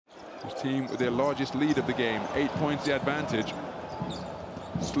His team with their largest lead of the game, 8 points the advantage.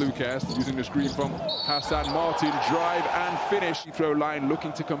 Sloukas using the screen from Hassan Martin, drive and finish. Throw line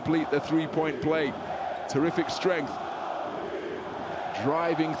looking to complete the three-point play. Terrific strength.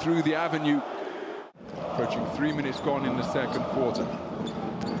 Driving through the avenue. Approaching 3 minutes gone in the second quarter.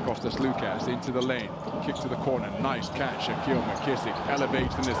 Kostas Sloukas into the lane. Kick to the corner. Nice catch. Shaquille McKissick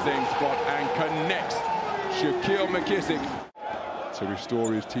elevates in the same spot and connects. Shaquille McKissick to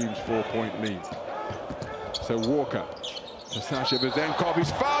restore his team's 4-point lead. So Walker to Sasha Vezenkov.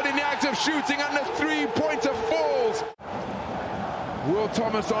 He's fouled in the act of shooting and the three-pointer falls. Will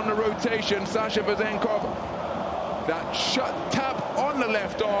Thomas on the rotation. Sasha Vezenkov. That shut tap on the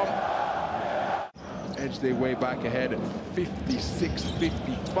left arm. Edge their way back ahead at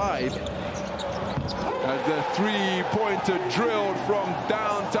 56-55. As the three-pointer drilled from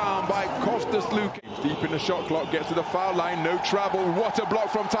downtown by Kostas Sloukas. Deep in the shot clock, gets to the foul line, no travel. What a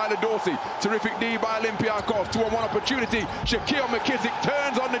block from Tyler Dorsey. Terrific D by Olympiacos. 2-on-1 opportunity. Shaquille McKissick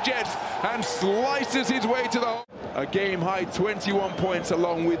turns on the Jets and slices his way to the hole. A game-high 21 points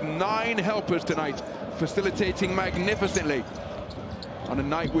along with 9 helpers tonight, facilitating magnificently. On a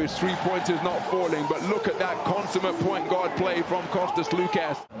night with three-pointers not falling, but look at that consummate point guard play from Kostas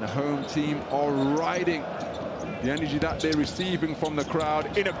Sloukas. The home team are riding the energy that they're receiving from the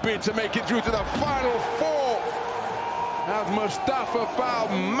crowd in a bid to make it through to the Final Four. As Mustafa Fall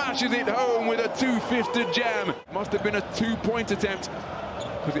mashes it home with a two-fisted jam. Must have been a two-point attempt.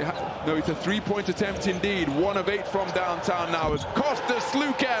 No, it's a three-point attempt indeed. 1 of 8 from downtown now as Kostas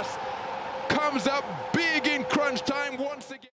Sloukas comes up big in crunch time once again.